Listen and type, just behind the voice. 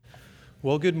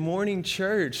Well, good morning,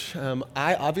 church.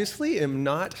 I obviously am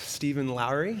not Stephen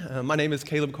Lowry. My name is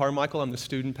Caleb Carmichael. I'm the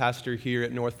student pastor here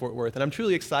at North Fort Worth, and I'm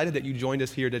truly excited that you joined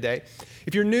us here today.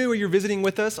 If you're new or you're visiting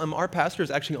with us, our pastor is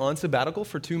actually on sabbatical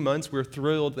for 2 months. We're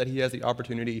thrilled that he has the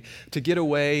opportunity to get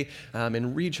away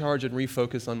and recharge and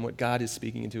refocus on what God is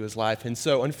speaking into his life. And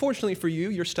so, unfortunately for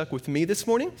you, you're stuck with me this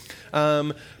morning.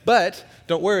 But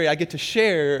don't worry, I get to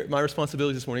share my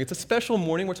responsibilities this morning. It's a special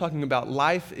morning. We're talking about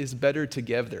life is better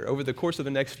together. Over the course of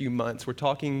the next few months, we're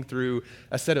talking through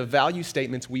a set of value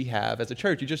statements we have as a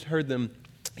church. You just heard them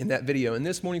in that video. And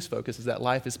this morning's focus is that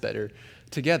life is better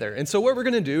together. And so what we're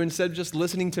going to do, instead of just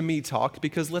listening to me talk,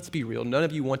 because let's be real, none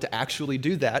of you want to actually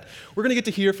do that, we're going to get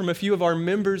to hear from a few of our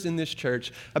members in this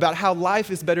church about how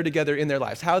life is better together in their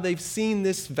lives, how they've seen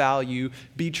this value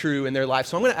be true in their life.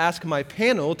 So I'm going to ask my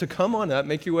panel to come on up,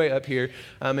 make your way up here.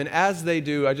 And as they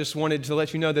do, I just wanted to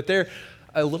let you know that they're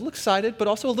a little excited, but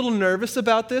also a little nervous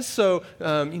about this. So,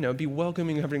 be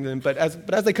welcoming and covering them. But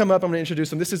as they come up, I'm going to introduce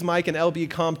them. This is Mike and LB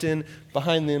Compton.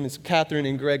 Behind them is Catherine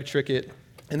and Greg Trickett.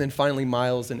 And then finally,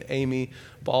 Miles and Amy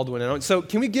Baldwin. And so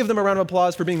can we give them a round of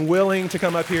applause for being willing to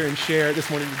come up here and share this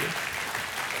morning?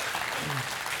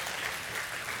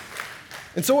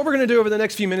 And so what we're going to do over the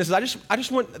next few minutes is I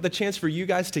just want the chance for you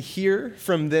guys to hear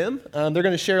from them. They're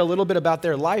going to share a little bit about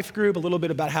their life group, a little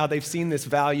bit about how they've seen this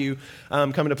value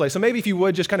come into play. So maybe if you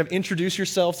would just kind of introduce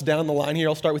yourselves down the line here.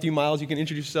 I'll start with you, Miles. You can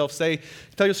introduce yourself.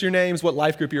 Tell us your names, what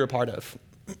life group you're a part of.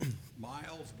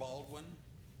 Miles Baldwin,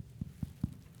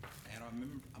 and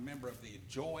I'm a member of the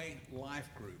Joy Life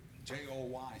Group.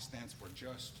 JOY stands for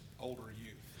Just Older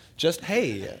Youth.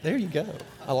 Hey, there you go.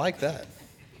 I like that.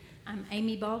 I'm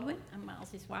Amy Baldwin. I'm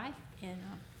Miles' wife, and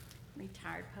I'm a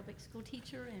retired public school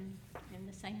teacher and in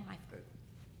the same life group.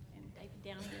 And David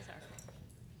Downey is our,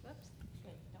 whoops,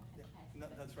 wait, don't have to pass. No,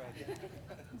 that's right.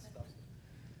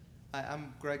 Hi,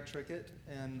 I'm Greg Trickett,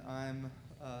 and I'm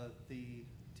the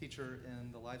teacher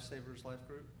in the Lifesavers Life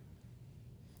Group.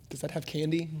 Does that have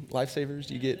candy? Lifesavers?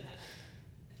 Do you get?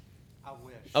 I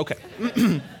wish. Okay.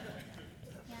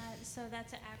 Yeah, so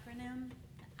that's an acronym.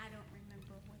 I don't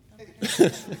remember what the letters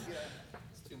are.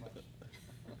 It's too much.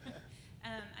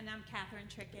 And I'm Catherine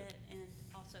Trickett, and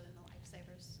also in the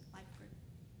Lifesavers Life Group.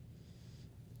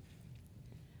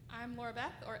 I'm Laura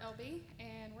Beth, or LB,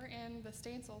 and we're in the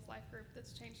Stansels Life Group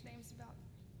that's changed names about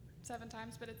 7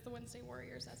 times, but it's the Wednesday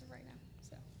Warriors as of right now.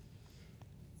 So.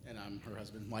 And I'm her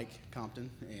husband, Mike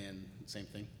Compton, and same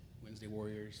thing, Wednesday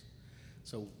Warriors.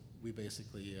 So we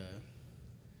basically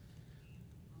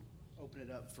open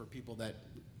it up for people that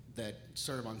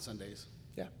serve on Sundays.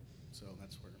 Yeah. So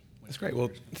that's where. That's great. Well,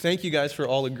 thank you guys for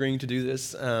all agreeing to do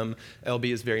this. LB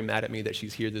is very mad at me that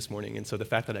she's here this morning, and so the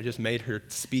fact that I just made her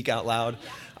speak out loud,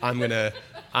 I'm gonna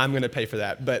pay for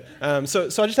that. But so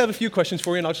I just have a few questions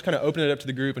for you, and I'll just kind of open it up to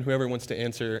the group, and whoever wants to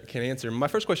answer can answer. My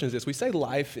first question is this: we say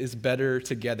life is better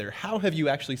together. How have you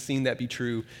actually seen that be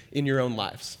true in your own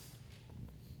lives?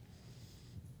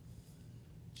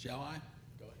 Shall I?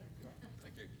 Go ahead.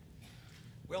 Thank you.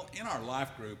 Well, in our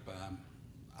life group,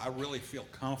 I really feel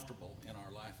comfortable in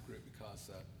our life group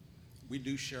because we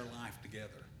do share life together.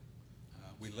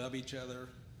 We love each other.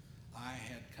 I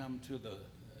had come to the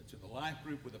life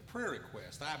group with a prayer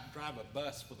request. I drive a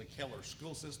bus for the Keller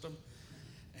school system,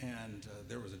 and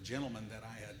there was a gentleman that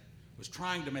I was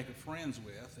trying to make friends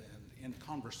with, and in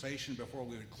conversation before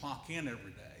we would clock in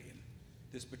every day. And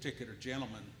this particular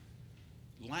gentleman,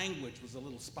 language was a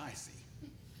little spicy,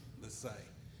 let's say,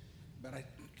 but I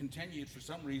continued. For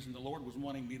some reason, the Lord was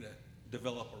wanting me to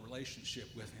develop a relationship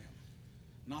with him.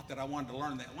 Not that I wanted to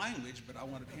learn that language, but I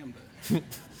wanted him to.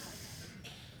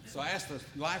 So I asked the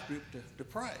life group to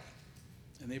pray,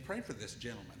 and they prayed for this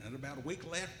gentleman. And about a week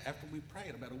after we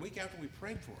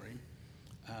prayed for him,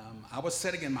 I was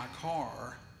sitting in my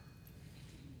car,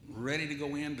 ready to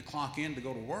go in to clock in to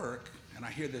go to work, and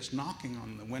I hear this knocking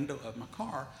on the window of my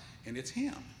car, and it's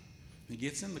him. He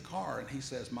gets in the car, and he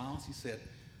says, "Miles," he said,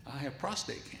 "I have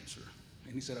prostate cancer."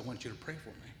 And he said, "I want you to pray for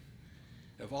me."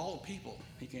 Of all the people,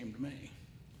 he came to me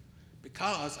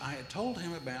because I had told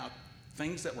him about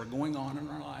things that were going on in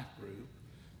our life group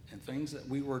and things that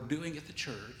we were doing at the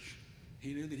church.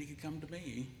 He knew that he could come to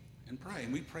me and pray.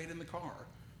 And we prayed in the car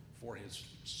for his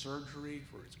surgery,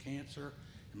 for his cancer,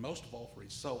 and most of all for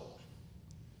his soul.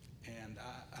 And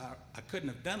I couldn't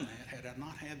have done that had I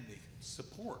not had the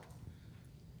support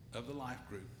of the life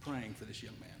group praying for this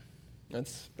young man.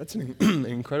 That's an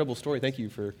incredible story. Thank you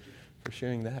for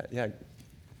sharing that. Yeah.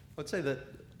 I'd say that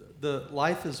the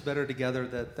life is better together.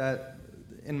 That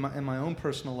in my own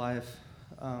personal life,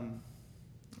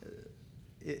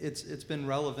 it's been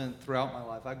relevant throughout my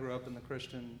life. I grew up in the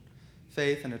Christian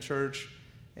faith in a church,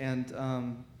 and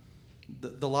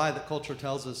the lie that culture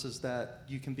tells us is that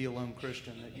you can be a lone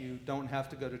Christian, that you don't have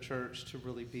to go to church to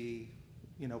really be,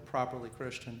 properly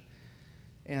Christian.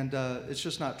 And it's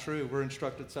just not true. We're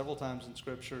instructed several times in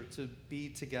Scripture to be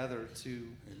together, to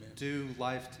Amen. do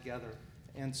life together.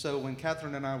 And so when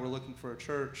Catherine and I were looking for a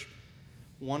church,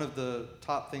 one of the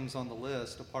top things on the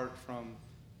list, apart from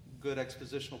good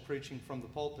expositional preaching from the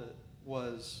pulpit,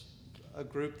 was a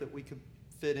group that we could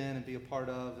fit in and be a part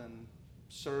of and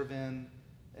serve in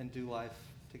and do life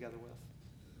together with.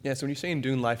 Yeah, so when you're saying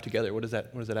doing life together, what does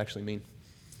that actually mean?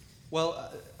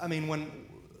 Well, I mean, when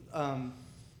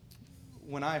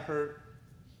I hurt,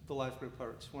 the life group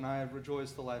hurts. When I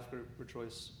rejoice, the life group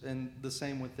rejoice. And the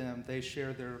same with them. They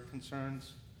share their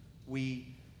concerns.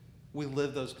 We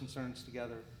live those concerns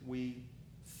together. We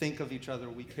think of each other.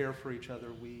 We care for each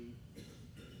other.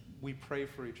 We pray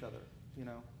for each other.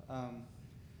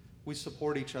 We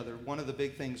support each other. One of the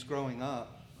big things growing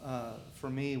up for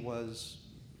me was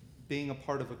being a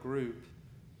part of a group.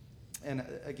 And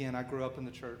again, I grew up in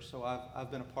the church, so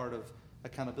I've been a part of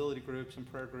accountability groups and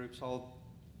prayer groups all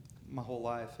my whole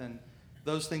life. And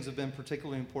those things have been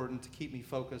particularly important to keep me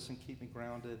focused and keep me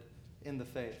grounded in the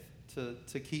faith, to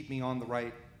keep me on the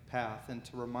right path and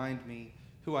to remind me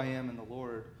who I am in the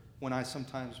Lord when I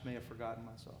sometimes may have forgotten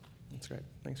myself. That's great.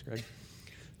 Thanks, Greg.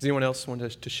 Does anyone else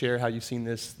want to share how you've seen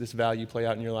this value play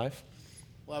out in your life?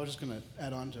 Well, I was just going to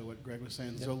add on to what Greg was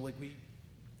saying. Yep. So,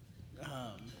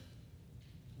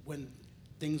 when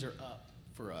things are up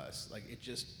for us, it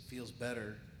just feels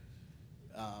better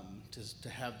to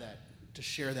have that, to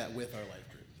share that with our life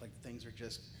group. Things are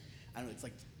just, I don't know, it's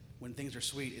like when things are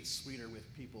sweet, it's sweeter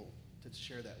with people to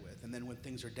share that with. And then when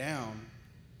things are down,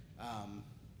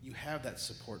 you have that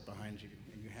support behind you,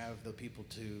 and you have the people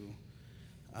to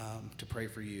pray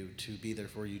for you, to be there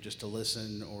for you, just to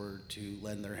listen or to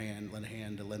lend a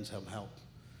hand, to lend some help.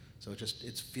 So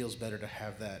it feels better to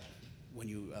have that when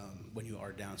you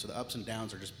are down. So the ups and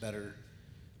downs are just better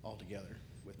altogether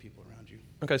with people around you.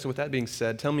 Okay, so with that being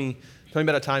said, tell me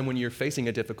about a time when you're facing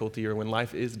a difficulty or when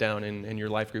life is down and your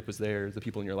life group is there, the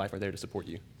people in your life are there to support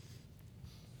you.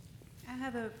 I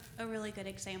have a really good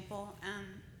example.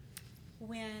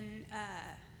 When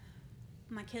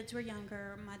my kids were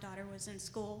younger, my daughter was in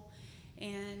school,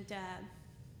 and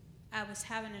I was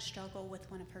having a struggle with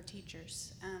one of her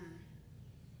teachers.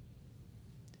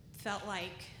 Felt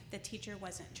like the teacher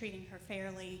wasn't treating her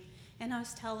fairly. And I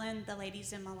was telling the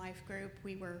ladies in my life group,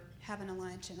 we were having a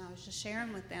lunch, and I was just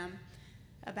sharing with them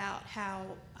about how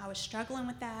I was struggling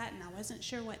with that, and I wasn't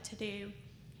sure what to do.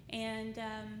 And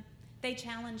they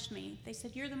challenged me. They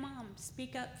said, "You're the mom.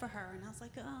 Speak up for her." And I was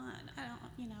like,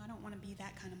 I don't want to be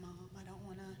that kind of mom.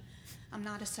 I'm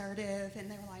not assertive.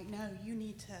 And they were like, "No, you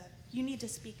need to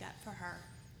speak up for her."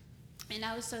 And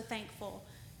I was so thankful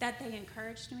that they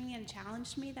encouraged me and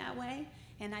challenged me that way.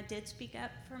 And I did speak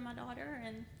up for my daughter,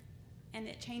 and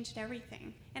it changed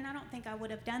everything. And I don't think I would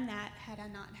have done that had I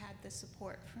not had the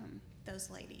support from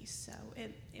those ladies. So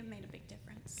it made a big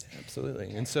difference.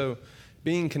 Absolutely. And so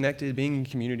being connected, being in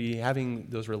community, having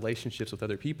those relationships with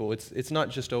other people, it's not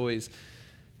just always,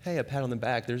 hey, a pat on the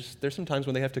back. There's some times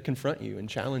when they have to confront you and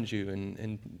challenge you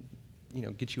and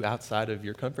get you outside of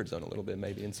your comfort zone a little bit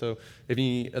maybe. And so have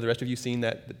the rest of you seen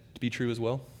that to be true as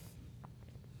well?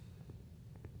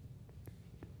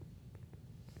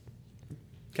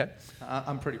 Okay.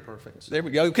 I'm pretty perfect. There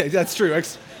we go. Okay, that's true.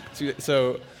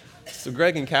 So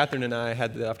Greg and Catherine and I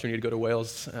had the opportunity to go to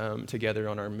Wales together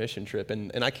on our mission trip,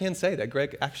 and I can say that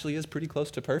Greg actually is pretty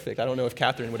close to perfect. I don't know if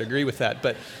Catherine would agree with that,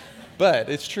 but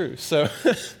it's true. So,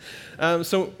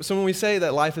 so when we say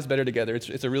that life is better together,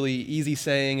 it's a really easy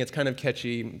saying. It's kind of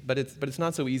catchy, but it's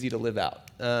not so easy to live out.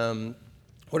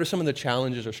 What are some of the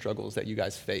challenges or struggles that you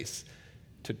guys face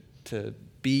to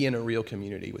be in a real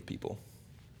community with people?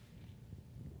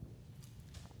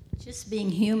 Just being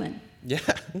human. Yeah.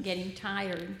 Getting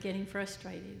tired, getting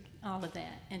frustrated, all of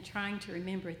that, and trying to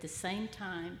remember at the same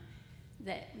time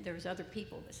that there's other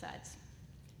people besides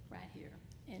right here,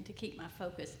 and to keep my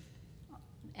focus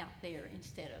out there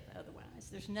instead of otherwise.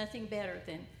 There's nothing better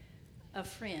than a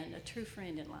friend, a true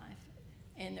friend in life,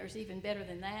 and there's even better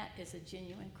than that is a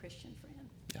genuine Christian friend.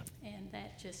 Yeah. And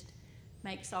that just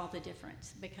makes all the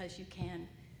difference, because you can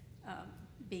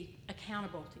be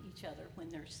accountable to each other when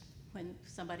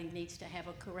somebody needs to have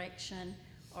a correction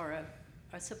or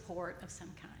a support of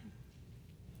some kind.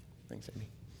 Thanks, Amy.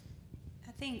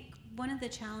 I think one of the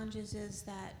challenges is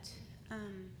that,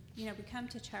 we come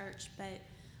to church, but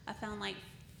I found like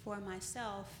for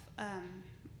myself,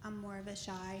 I'm more of a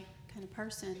shy kind of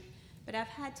person, but I've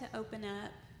had to open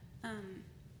up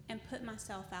and put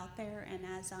myself out there, and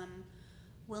as I'm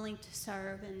willing to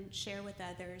serve and share with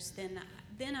others, then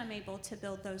then I'm able to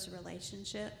build those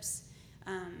relationships,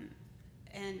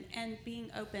 and being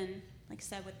open, like I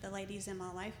said, with the ladies in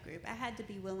my life group. I had to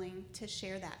be willing to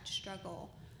share that struggle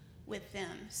with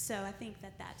them. So I think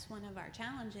that that's one of our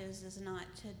challenges, is not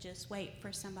to just wait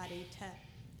for somebody to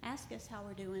ask us how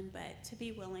we're doing, but to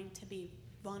be willing to be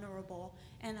vulnerable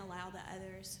and allow the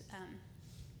others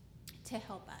to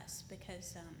help us,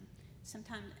 because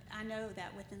sometimes I know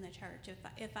that within the church,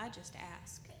 if I just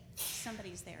ask,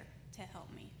 somebody's there to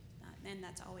help me, and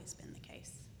that's always been the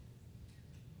case.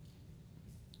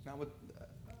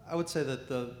 I would say that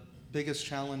the biggest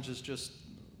challenge is just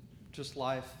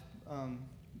life.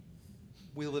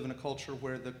 We live in a culture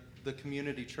where the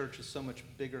community church is so much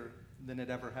bigger than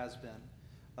it ever has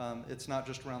been. It's not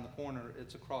just around the corner,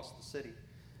 it's across the city.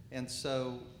 And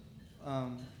so,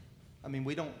 I mean,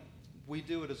 we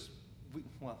do it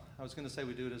I was going to say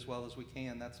we do it as well as we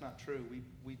can. That's not true.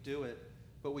 We do it,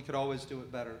 but we could always do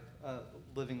it better,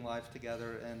 living life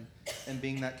together and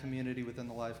being that community within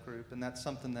the life group. And that's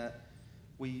something that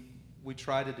we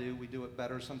try to do. We do it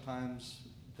better sometimes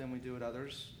than we do it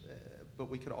others, but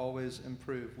we could always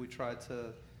improve. We try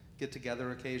to get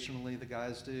together occasionally. The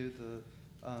guys do.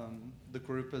 The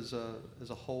group as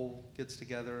a whole gets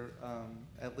together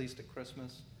at least at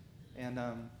Christmas. And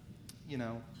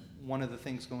one of the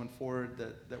things going forward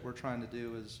that we're trying to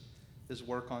do is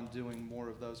work on doing more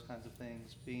of those kinds of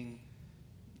things, being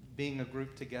a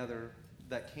group together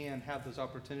that can have those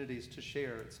opportunities to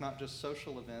share. It's not just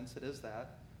social events, it is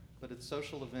that, but it's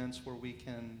social events where we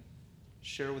can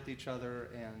share with each other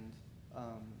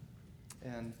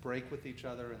and break with each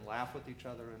other and laugh with each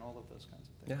other and all of those kinds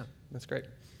of things. Yeah, that's great.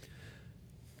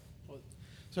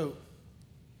 So,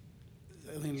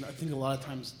 I mean, I think a lot of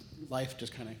times life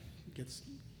just kind of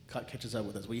catches up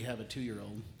with us. We have a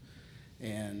 2-year-old,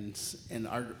 and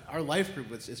our life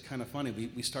group is kind of funny.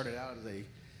 We started out as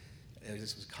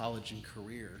a college and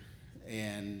career,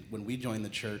 and when we joined the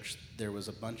church, there was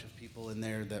a bunch of people in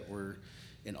there that were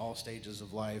in all stages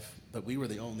of life, but we were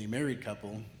the only married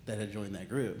couple that had joined that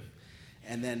group.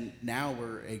 And then now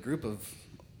we're a group of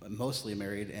mostly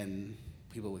married and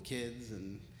people with kids,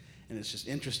 and it's just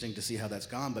interesting to see how that's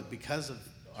gone. But because of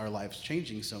our lives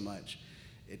changing so much,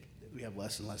 we have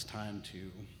less and less time to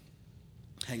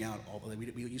hang out.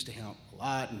 We used to hang out a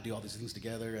lot and do all these things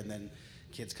together, and then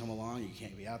kids come along, you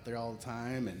can't be out there all the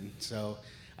time. And so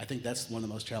I think that's one of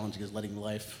the most challenging, is letting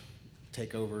life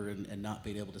take over and not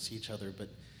being able to see each other, but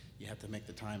you have to make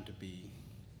the time to be,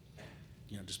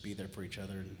 just be there for each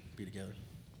other and be together.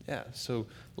 Yeah, so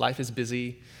life is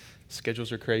busy,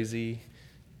 schedules are crazy,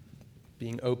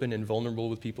 being open and vulnerable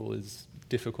with people is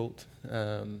difficult.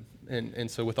 And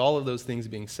so with all of those things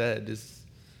being said, is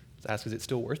it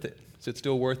still worth it? Is it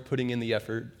still worth putting in the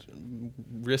effort,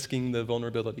 risking the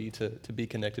vulnerability to be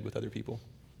connected with other people?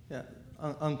 Yeah,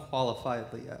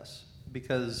 unqualifiedly, yes.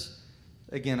 Because,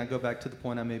 again, I go back to the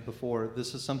point I made before.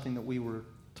 This is something that we were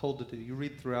told to do. You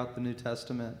read throughout the New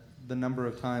Testament the number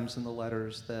of times in the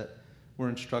letters that we're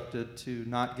instructed to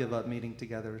not give up meeting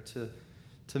together,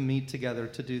 to meet together,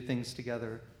 to do things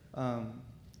together,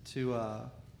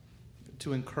 to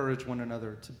encourage one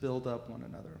another, to build up one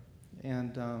another.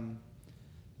 And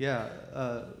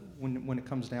when it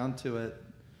comes down to it,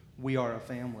 we are a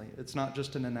family. It's not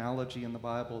just an analogy in the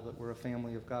Bible that we're a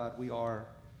family of God. We are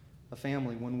a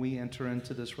family. When we enter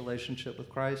into this relationship with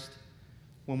Christ,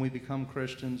 when we become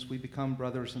Christians, we become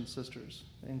brothers and sisters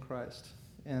in Christ.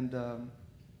 And,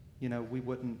 we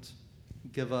wouldn't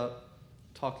give up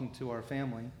talking to our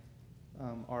family,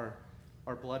 our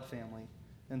blood family.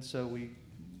 And so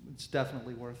it's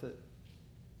definitely worth it.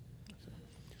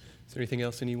 Is there anything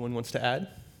else anyone wants to add?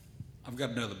 I've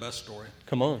got another bus story.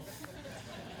 Come on.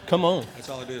 Come on. That's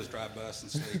all I do is drive bus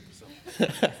and sleep. So.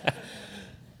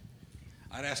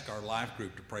 I'd ask our life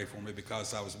group to pray for me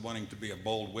because I was wanting to be a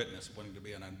bold witness, wanting to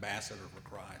be an ambassador for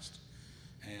Christ.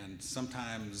 And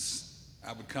sometimes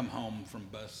I would come home from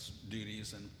bus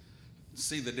duties and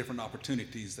see the different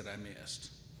opportunities that I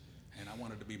missed. And I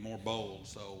wanted to be more bold.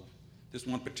 So this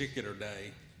one particular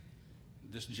day,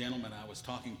 this gentleman I was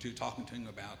talking to him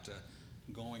about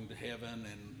going to heaven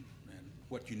and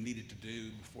what you needed to do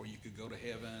before you could go to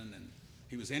heaven. And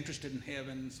he was interested in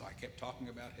heaven, so I kept talking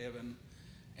about heaven.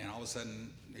 And all of a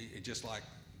sudden, he just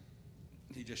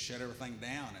shut everything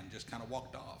down and just kind of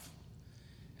walked off.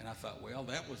 And I thought, well,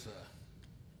 that was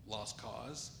a lost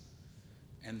cause.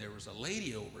 And there was a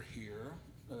lady over here,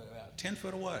 about 10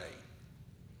 foot away.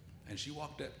 And she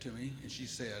walked up to me and she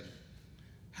said,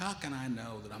 "How can I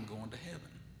know that I'm going to heaven?"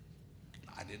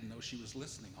 I didn't know she was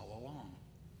listening all along.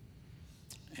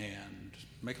 And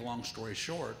make a long story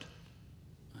short,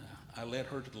 I led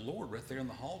her to the Lord right there in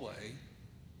the hallway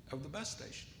of the bus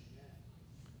station.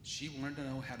 She wanted to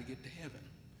know how to get to heaven.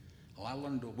 Well, I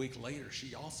learned a week later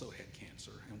she also had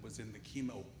cancer and was in the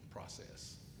chemo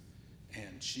process.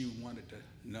 And she wanted to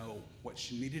know what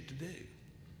she needed to do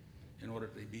in order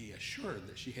to be assured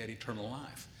that she had eternal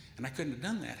life. And I couldn't have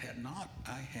done that had not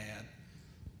I had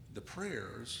the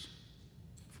prayers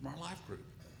from our life group.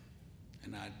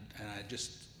 And I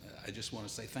just want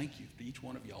to say thank you to each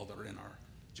one of y'all that are in our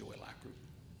Joy Life group.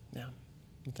 Yeah.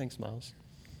 Well, thanks, Miles.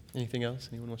 Anything else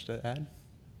anyone wants to add?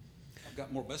 I've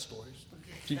got more bus stories.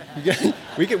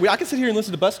 I could sit here and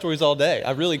listen to bus stories all day.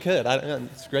 I really could.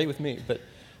 It's great with me. But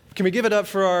can we give it up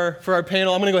for our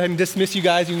panel? I'm going to go ahead and dismiss you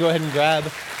guys. You can go ahead and grab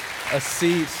a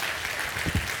seat.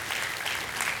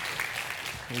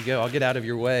 There you go. I'll get out of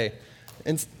your way.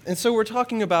 And so we're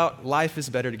talking about life is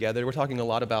better together. We're talking a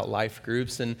lot about life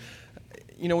groups. And,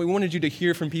 we wanted you to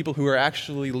hear from people who are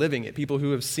actually living it, people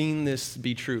who have seen this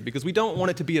be true, because we don't want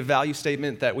it to be a value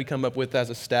statement that we come up with as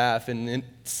a staff and it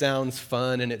sounds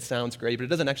fun and it sounds great, but it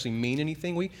doesn't actually mean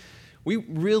anything. We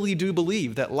really do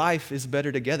believe that life is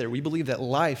better together. We believe that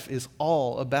life is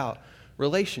all about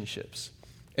relationships.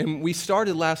 And we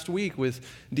started last week with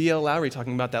D.L. Lowry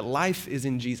talking about that life is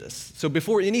in Jesus. So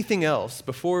before anything else,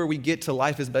 before we get to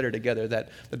life is better together, that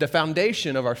the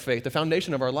foundation of our faith, the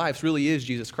foundation of our lives really is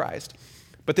Jesus Christ.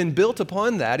 But then built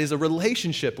upon that is a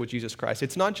relationship with Jesus Christ.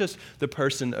 It's not just the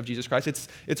person of Jesus Christ.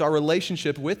 It's our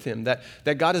relationship with him, that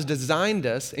God has designed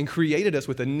us and created us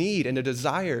with a need and a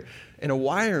desire and a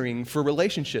wiring for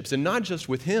relationships, and not just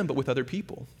with him, but with other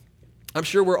people. I'm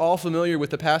sure we're all familiar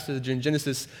with the passage in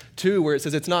Genesis 2 where it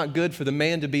says it's not good for the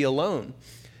man to be alone.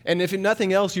 And if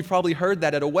nothing else, you've probably heard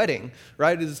that at a wedding,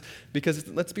 right? Because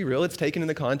let's be real, it's taken in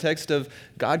the context of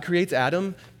God creates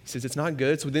Adam. He says it's not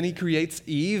good. So then he creates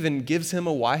Eve and gives him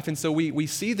a wife. And so we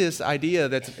see this idea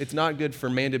that it's not good for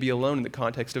man to be alone in the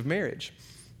context of marriage.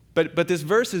 But this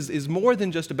verse is more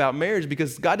than just about marriage,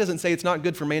 because God doesn't say it's not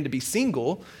good for man to be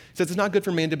single. He says it's not good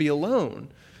for man to be alone.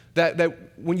 That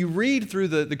when you read through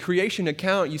the creation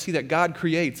account, you see that God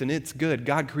creates and it's good.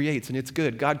 God creates and it's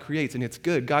good. God creates and it's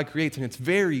good. God creates and it's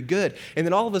very good. And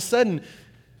then all of a sudden,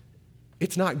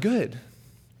 it's not good,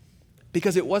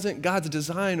 because it wasn't God's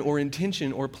design or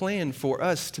intention or plan for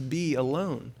us to be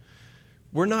alone.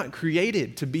 We're not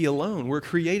created to be alone. We're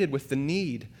created with the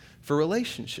need for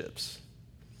relationships.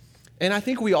 And I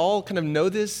think we all kind of know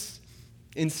this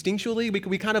instinctually.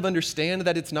 We kind of understand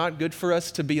that it's not good for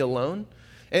us to be alone.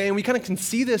 And we kind of can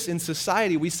see this in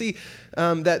society. We see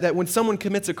that when someone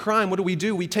commits a crime, what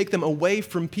do? We take them away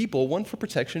from people, one, for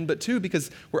protection, but two,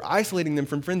 because we're isolating them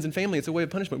from friends and family. It's a way of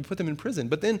punishment. We put them in prison.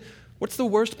 But then what's the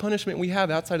worst punishment we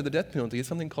have outside of the death penalty? It's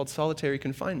something called solitary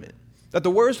confinement. That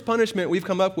the worst punishment we've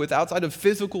come up with outside of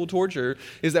physical torture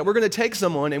is that we're going to take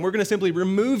someone and we're going to simply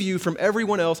remove you from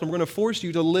everyone else, and we're going to force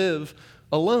you to live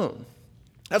alone.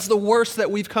 That's the worst that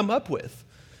we've come up with.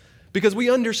 Because we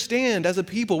understand, as a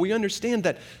people, we understand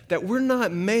that we're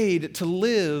not made to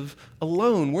live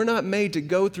alone. We're not made to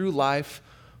go through life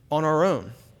on our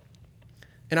own.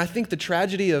 And I think the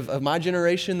tragedy of my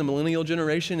generation, the millennial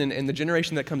generation, and the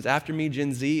generation that comes after me,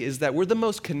 Gen Z, is that we're the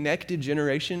most connected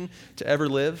generation to ever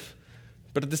live.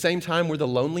 But at the same time, we're the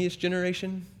loneliest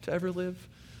generation to ever live.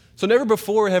 So never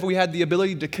before have we had the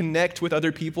ability to connect with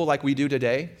other people like we do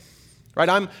today.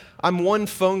 Right? I'm one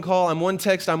phone call, I'm one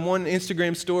text, I'm one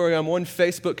Instagram story, I'm one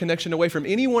Facebook connection away from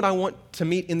anyone I want to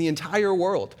meet in the entire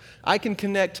world. I can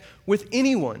connect with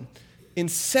anyone in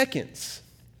seconds.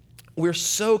 We're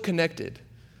so connected,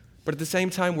 but at the same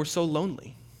time, we're so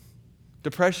lonely.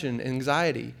 Depression,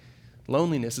 anxiety,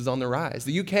 loneliness is on the rise.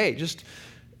 The UK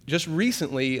just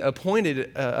recently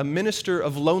appointed a minister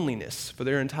of loneliness for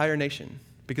their entire nation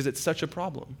because it's such a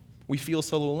problem. We feel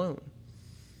so alone.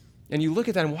 And you look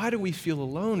at that, and why do we feel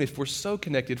alone if we're so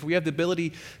connected? If we have the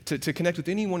ability to connect with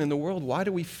anyone in the world, why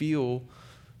do we feel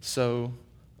so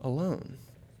alone?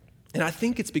 And I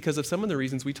think it's because of some of the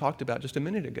reasons we talked about just a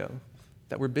minute ago.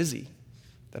 That we're busy,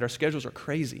 that our schedules are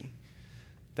crazy,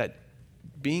 that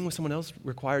being with someone else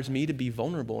requires me to be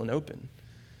vulnerable and open.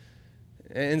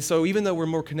 And so even though we're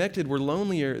more connected, we're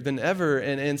lonelier than ever.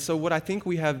 And so what I think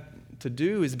we have to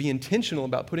do is be intentional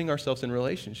about putting ourselves in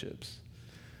relationships.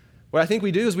 What I think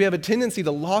we do is we have a tendency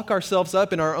to lock ourselves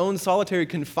up in our own solitary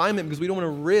confinement because we don't want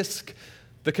to risk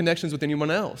the connections with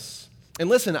anyone else. And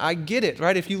listen, I get it,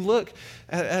 right? If you look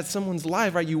at someone's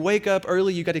life, right, you wake up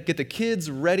early, you got to get the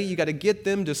kids ready, you got to get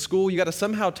them to school, you got to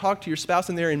somehow talk to your spouse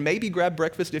in there and maybe grab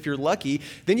breakfast if you're lucky.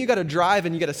 Then you got to drive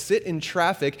and you got to sit in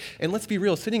traffic. And let's be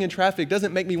real, sitting in traffic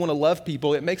doesn't make me want to love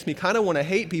people. It makes me kind of want to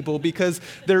hate people because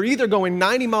they're either going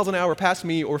 90 miles an hour past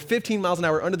me or 15 miles an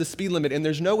hour under the speed limit, and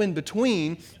there's no in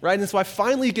between, right? And so I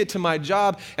finally get to my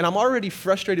job, and I'm already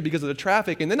frustrated because of the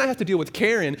traffic, and then I have to deal with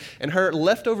Karen and her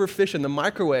leftover fish in the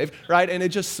microwave, right? And it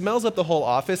just smells up the whole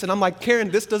office, and I'm like,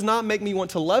 Karen, this does not make me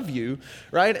want to love you,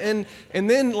 right? And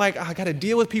then, like, I got to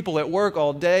deal with people at work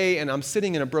all day, and I'm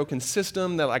sitting in a broken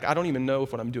system that, like, I don't even know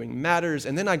if what I'm doing matters.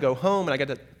 And then I go home, and I got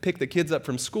to pick the kids up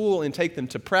from school and take them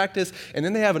to practice, and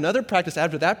then they have another practice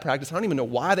after that practice. I don't even know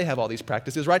why they have all these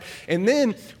practices, right? And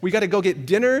then we got to go get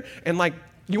dinner, and, like,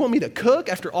 you want me to cook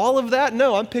after all of that?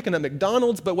 No, I'm picking up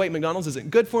McDonald's, but wait, McDonald's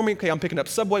isn't good for me. Okay, I'm picking up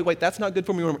Subway. Wait, that's not good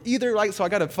for me either, right? So I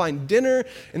got to find dinner,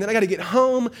 and then I got to get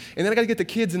home, and then I got to get the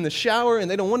kids in the shower,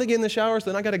 and they don't want to get in the shower,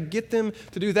 so then I got to get them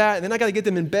to do that, and then I got to get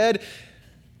them in bed.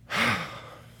 And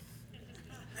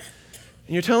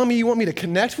you're telling me you want me to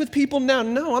connect with people now?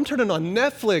 No, I'm turning on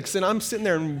Netflix, and I'm sitting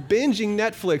there and binging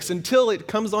Netflix until it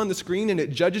comes on the screen, and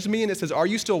it judges me, and it says, "Are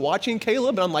you still watching,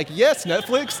 Caleb?" And I'm like, "Yes,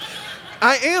 Netflix.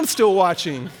 I am still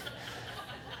watching."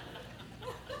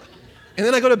 And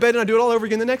then I go to bed and I do it all over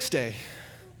again the next day.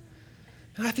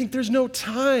 And I think there's no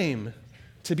time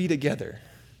to be together.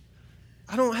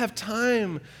 I don't have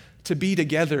time to be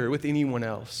together with anyone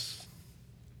else.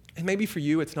 And maybe for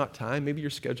you it's not time. Maybe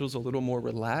your schedule's a little more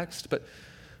relaxed. But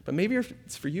maybe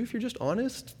it's for you, if you're just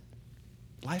honest,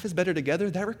 life is better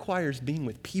together. That requires being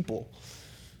with people.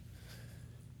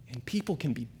 And people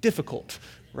can be difficult,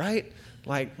 right?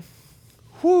 Like,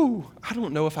 I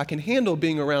don't know if I can handle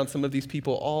being around some of these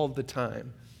people all the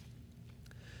time.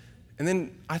 And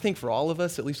then I think for all of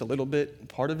us, at least a little bit,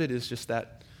 part of it is just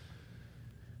that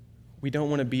we don't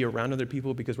want to be around other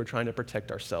people because we're trying to protect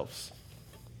ourselves.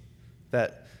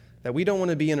 That we don't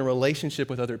want to be in a relationship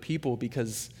with other people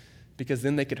because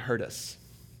then they could hurt us.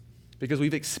 Because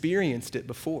we've experienced it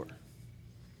before.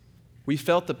 We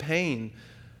felt the pain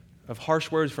of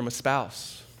harsh words from a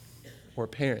spouse or a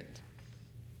parent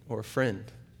or a friend.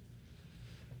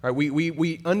 Right?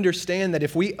 We understand that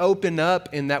if we open up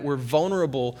and that we're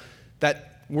vulnerable and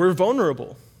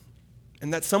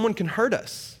that someone can hurt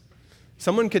us.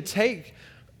 Someone could take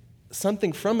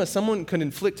something from us. Someone could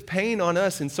inflict pain on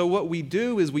us. And so what we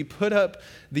do is we put up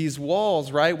these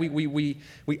walls, right? We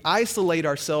isolate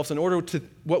ourselves in order to,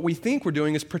 what we think we're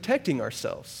doing is protecting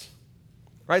ourselves.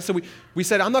 Right? So we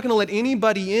said, I'm not going to let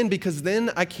anybody in because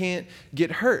then I can't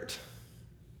get hurt.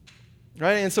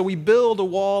 Right? And so we build a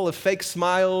wall of fake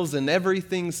smiles and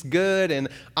everything's good and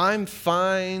I'm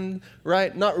fine,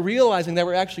 right? Not realizing that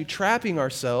we're actually trapping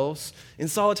ourselves in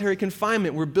solitary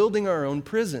confinement. We're building our own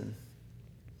prison.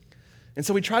 And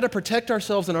so we try to protect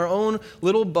ourselves in our own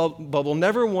little bubble,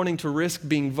 never wanting to risk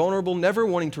being vulnerable, never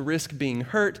wanting to risk being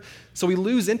hurt. So we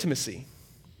lose intimacy.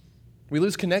 We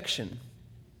lose connection.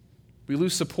 We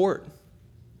lose support.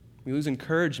 We lose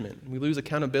encouragement. We lose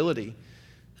accountability.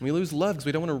 And we lose love because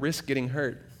we don't want to risk getting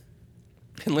hurt.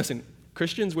 And listen,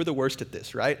 Christians, we're the worst at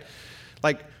this, right?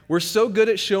 Like, we're so good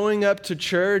at showing up to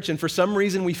church, and for some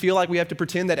reason we feel like we have to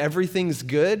pretend that everything's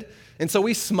good. And so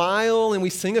we smile and we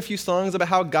sing a few songs about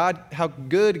how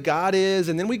good God is,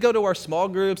 and then we go to our small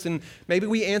groups and maybe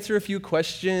we answer a few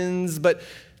questions, but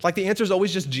like the answer is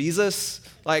always just Jesus.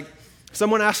 Like,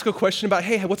 someone asks a question about,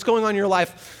 hey, what's going on in your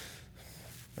life?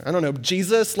 I don't know,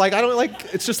 Jesus,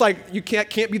 it's just like you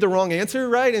can't be the wrong answer,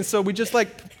 right? And so we just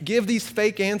give these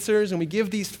fake answers and we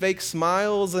give these fake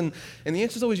smiles and the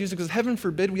answer is always used because heaven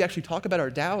forbid we actually talk about our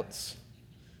doubts.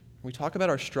 We talk about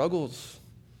our struggles.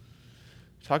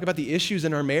 We talk about the issues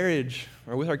in our marriage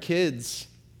or with our kids.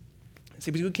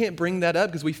 See, but we can't bring that up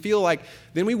because we feel like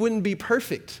then we wouldn't be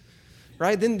perfect.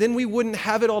 Right? Then we wouldn't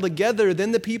have it all together.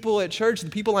 Then the people at church, the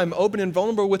people I'm open and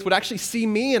vulnerable with would actually see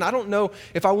me, and I don't know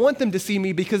if I want them to see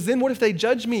me because then what if they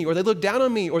judge me or they look down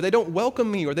on me or they don't welcome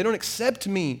me or they don't accept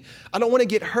me? I don't want to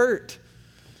get hurt.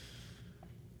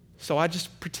 So I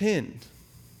just pretend.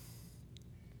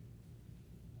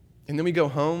 And then we go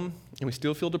home and we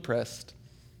still feel depressed.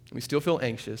 And we still feel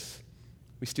anxious.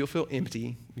 We still feel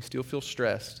empty. We still feel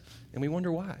stressed. And we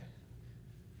wonder why.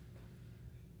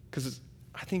 Because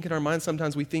I think in our minds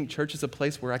sometimes we think church is a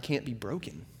place where I can't be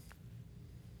broken.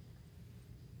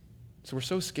 So we're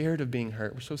so scared of being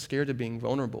hurt. We're so scared of being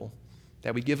vulnerable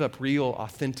that we give up real,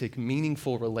 authentic,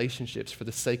 meaningful relationships for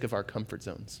the sake of our comfort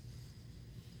zones.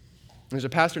 There's a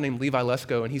pastor named Levi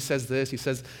Lesko, and he says this. He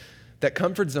says that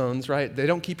comfort zones, right, they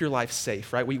don't keep your life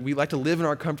safe, right? We like to live in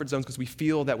our comfort zones because we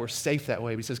feel that we're safe that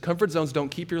way. But he says comfort zones don't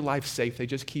keep your life safe. They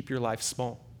just keep your life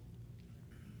small.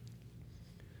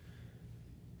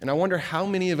 And I wonder how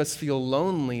many of us feel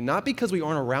lonely, not because we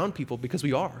aren't around people, because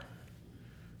we are,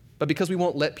 but because we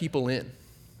won't let people in.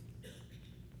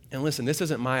 And listen, this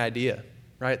isn't my idea,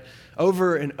 right?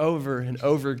 Over and over and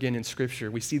over again in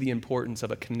Scripture, we see the importance of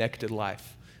a connected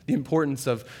life, the importance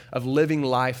of living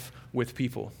life with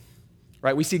people,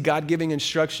 right? We see God giving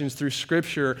instructions through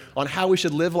Scripture on how we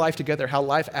should live life together, how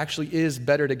life actually is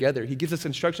better together. He gives us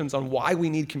instructions on why we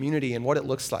need community and what it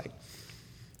looks like.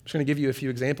 I'm just going to give you a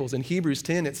few examples. In Hebrews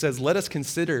 10, it says, "Let us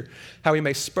consider how we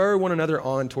may spur one another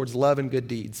on towards love and good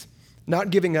deeds,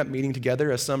 not giving up meeting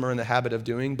together as some are in the habit of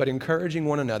doing, but encouraging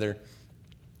one another."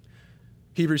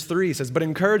 Hebrews 3 says, "But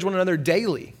encourage one another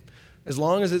daily, as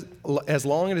long as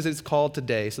it's called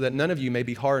today, so that none of you may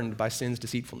be hardened by sin's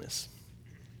deceitfulness."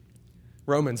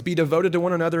 Romans, "Be devoted to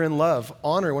one another in love.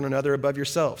 Honor one another above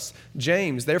yourselves."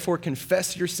 James, "Therefore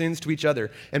confess your sins to each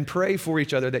other and pray for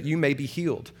each other that you may be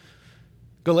healed."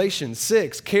 Galatians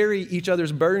 6, "Carry each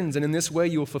other's burdens, and in this way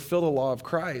you will fulfill the law of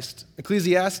Christ."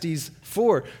 Ecclesiastes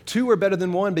 4, "Two are better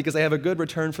than one because they have a good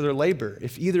return for their labor.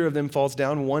 If either of them falls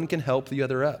down, one can help the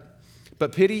other up.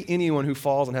 But pity anyone who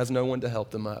falls and has no one to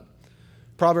help them up."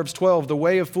 Proverbs 12, "The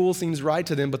way of fools seems right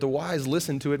to them, but the wise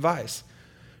listen to advice."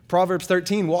 Proverbs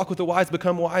 13, "Walk with the wise,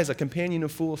 become wise. A companion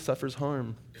of fools suffers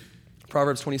harm."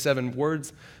 Proverbs 27,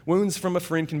 "Wounds from a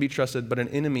friend can be trusted, but an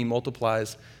enemy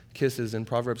multiplies kisses." In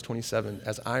Proverbs 27,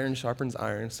 "As iron sharpens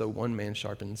iron, so one man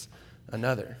sharpens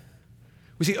another."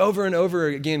 We see over and over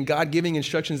again God giving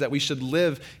instructions that we should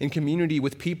live in community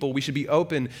with people. We should be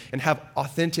open and have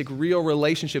authentic, real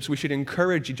relationships. We should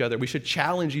encourage each other. We should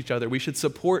challenge each other. We should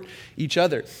support each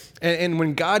other. And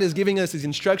when God is giving us these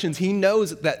instructions, he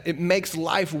knows that it makes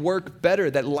life work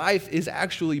better, that life is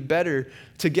actually better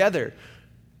together.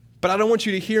 But I don't want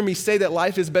you to hear me say that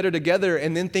life is better together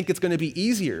and then think it's going to be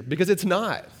easier, because it's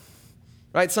not.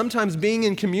 Right? Sometimes being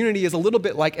in community is a little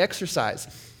bit like exercise.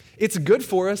 It's good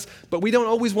for us, but we don't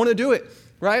always want to do it,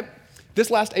 right?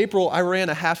 This last April, I ran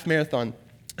a half marathon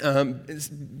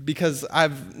because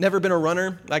I've never been a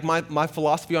runner. Like my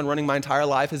philosophy on running my entire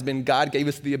life has been God gave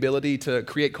us the ability to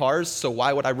create cars, so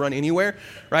why would I run anywhere,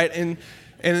 right?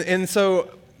 And so,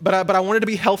 but I wanted to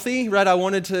be healthy, right? I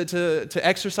wanted to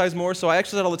exercise more, so I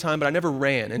exercised all the time, but I never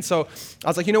ran. And so I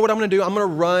was like, you know what I'm going to do? I'm going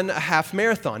to run a half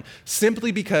marathon,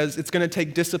 simply because it's going to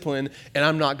take discipline and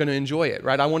I'm not going to enjoy it,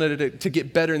 right? I wanted to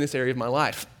get better in this area of my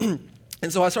life.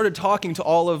 And so I started talking to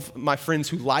all of my friends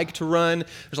who like to run.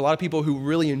 There's a lot of people who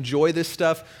really enjoy this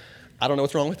stuff. I don't know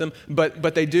what's wrong with them,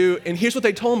 but they do. And here's what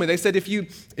they told me. They said, if you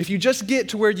just get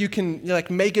to where you can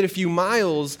make it a few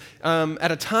miles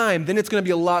at a time, then it's going to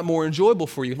be a lot more enjoyable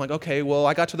for you. I'm like, okay, well,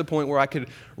 I got to the point where I could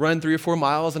run 3 or 4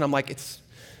 miles, and I'm like, it's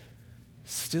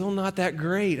still not that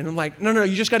great. And I'm like, no,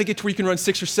 you just got to get to where you can run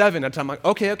 6 or 7 at a time. I'm like,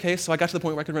 okay. So I got to the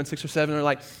point where I could run 6 or 7. And they're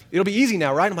like, it'll be easy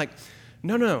now, right? I'm like,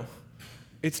 no.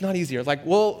 It's not easier. Like,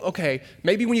 well, okay,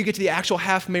 maybe when you get to the actual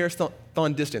half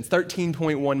marathon distance,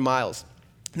 13.1 miles,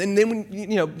 then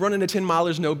when, running a 10 miler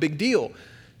is no big deal.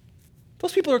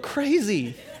 Those people are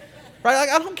crazy, right? Like,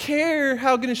 I don't care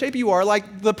how good in shape you are.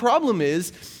 Like, the problem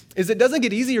is it doesn't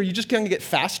get easier. You just kind of get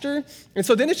faster. And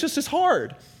so then it's just as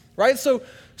hard, right? So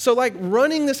like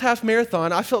running this half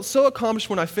marathon, I felt so accomplished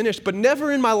when I finished, but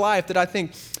never in my life did I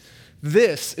think,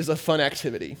 this is a fun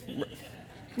activity.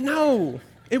 No,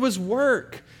 it was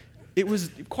work. It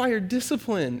required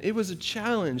discipline. It was a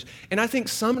challenge. And I think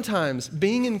sometimes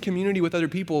being in community with other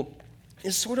people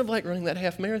is sort of like running that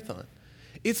half marathon.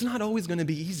 It's not always going to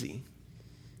be easy.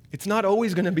 It's not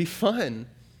always going to be fun.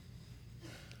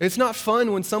 It's not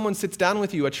fun when someone sits down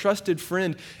with you, a trusted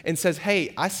friend, and says,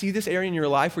 hey, I see this area in your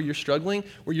life where you're struggling,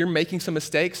 where you're making some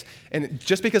mistakes, and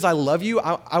just because I love you,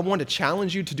 I want to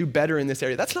challenge you to do better in this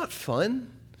area. That's not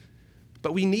fun,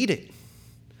 but we need it.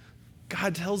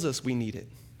 God tells us we need it.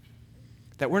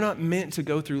 That we're not meant to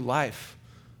go through life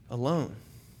alone.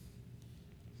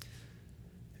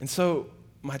 And so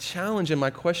my challenge and my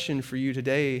question for you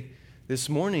today, this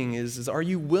morning, is are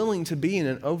you willing to be in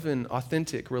an open,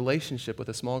 authentic relationship with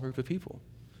a small group of people?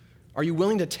 Are you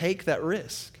willing to take that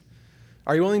risk?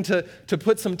 Are you willing to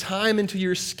put some time into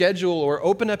your schedule or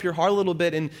open up your heart a little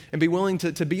bit and be willing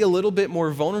to be a little bit more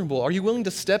vulnerable? Are you willing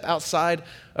to step outside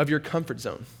of your comfort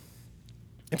zone?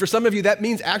 And for some of you, that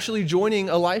means actually joining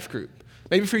a life group.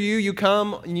 Maybe for you, you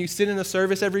come and you sit in a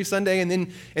service every Sunday and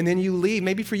then you leave.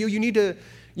 Maybe for you, you need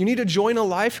to join a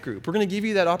life group. We're going to give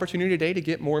you that opportunity today to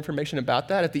get more information about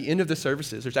that at the end of the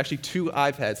services. There's actually 2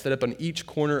 iPads set up on each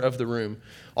corner of the room.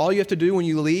 All you have to do when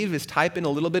you leave is type in a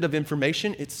little bit of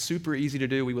information. It's super easy to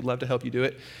do. We would love to help you do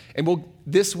it. And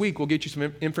this week, we'll get you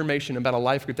some information about a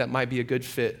life group that might be a good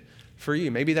fit for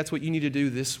you. Maybe that's what you need to do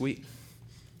this week.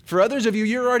 For others of you,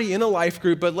 you're already in a life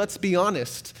group, but let's be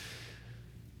honest.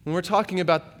 When we're talking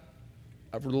about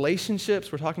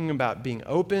relationships, we're talking about being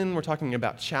open, we're talking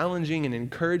about challenging and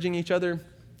encouraging each other,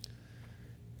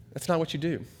 that's not what you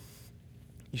do.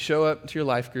 You show up to your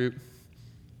life group,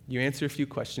 you answer a few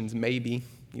questions, maybe,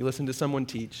 you listen to someone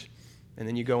teach, and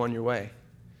then you go on your way.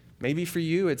 Maybe for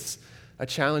you, it's a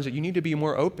challenge that you need to be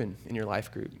more open in your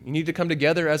life group. You need to come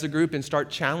together as a group and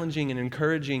start challenging and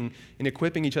encouraging and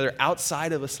equipping each other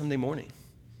outside of a Sunday morning.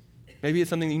 Maybe it's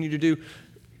something that you need to do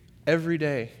every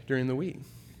day during the week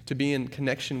to be in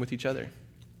connection with each other.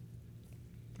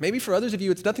 Maybe for others of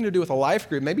you, it's nothing to do with a life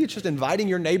group. Maybe it's just inviting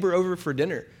your neighbor over for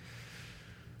dinner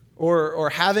or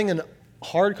having a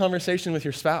hard conversation with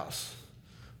your spouse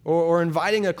or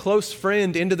inviting a close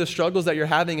friend into the struggles that you're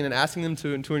having and then asking them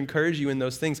to encourage you in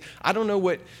those things. I don't know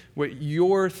what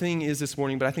your thing is this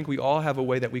morning, but I think we all have a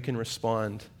way that we can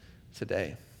respond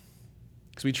today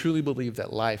because we truly believe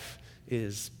that life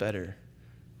is better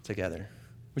together.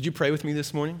 Would you pray with me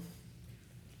this morning?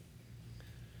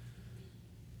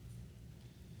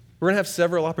 We're going to have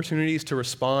several opportunities to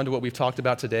respond to what we've talked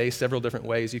about today, several different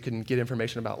ways you can get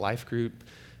information about Life Group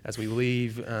as we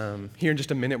leave. Here in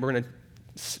just a minute, we're going to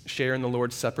share in the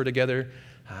Lord's Supper together.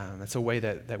 That's a way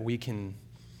that we can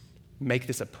make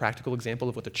this a practical example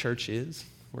of what the church is.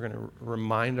 We're going to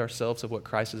remind ourselves of what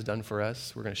Christ has done for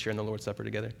us. We're going to share in the Lord's Supper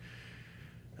together.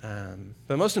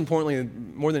 But most importantly,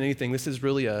 more than anything, this is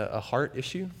really a heart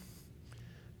issue.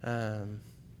 It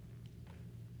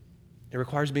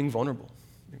requires being vulnerable.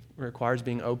 It requires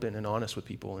being open and honest with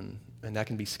people, and that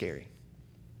can be scary.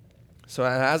 So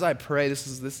as I pray, this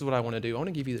is what I want to do. I want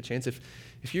to give you the chance. If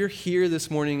you're here this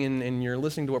morning and you're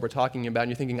listening to what we're talking about and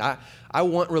you're thinking, I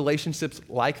want relationships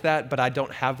like that, but I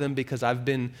don't have them because I've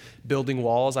been building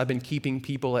walls. I've been keeping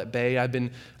people at bay. I've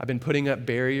been putting up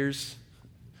barriers.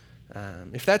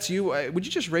 If that's you, would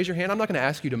you just raise your hand? I'm not going to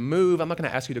ask you to move. I'm not going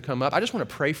to ask you to come up. I just want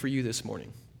to pray for you this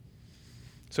morning.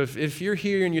 So if you're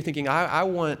here and you're thinking, I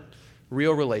want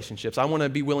real relationships. I want to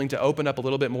be willing to open up a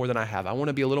little bit more than I have. I want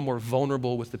to be a little more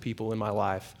vulnerable with the people in my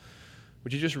life.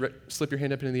 Would you just slip your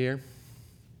hand up into the air?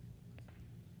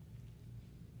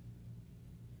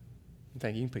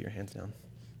 Thank you. You can put your hands down.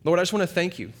 Lord, I just want to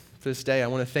thank you for this day. I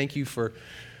want to thank you for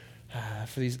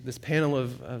this panel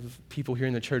of people here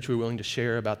in the church who are willing to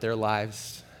share about their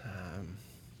lives. I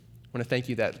want to thank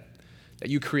you that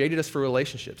you created us for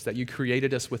relationships, that you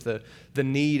created us with the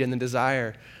need and the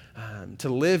desire to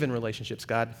live in relationships,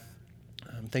 God.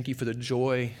 Thank you for the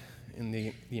joy and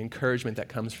the encouragement that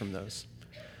comes from those.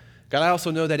 God, I also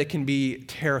know that it can be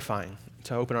terrifying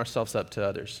to open ourselves up to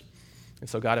others. And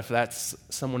so, God, if that's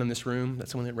someone in this room,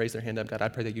 that's someone that raised their hand up, God, I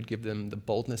pray that you'd give them the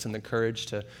boldness and the courage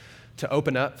to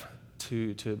open up,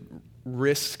 to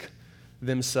risk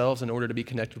themselves in order to be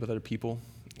connected with other people,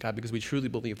 God, because we truly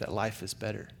believe that life is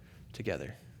better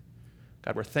together.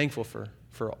 God, we're thankful for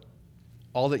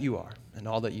all that you are and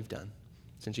all that you've done.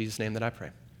 It's in Jesus' name that I pray.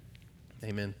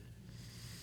 Amen.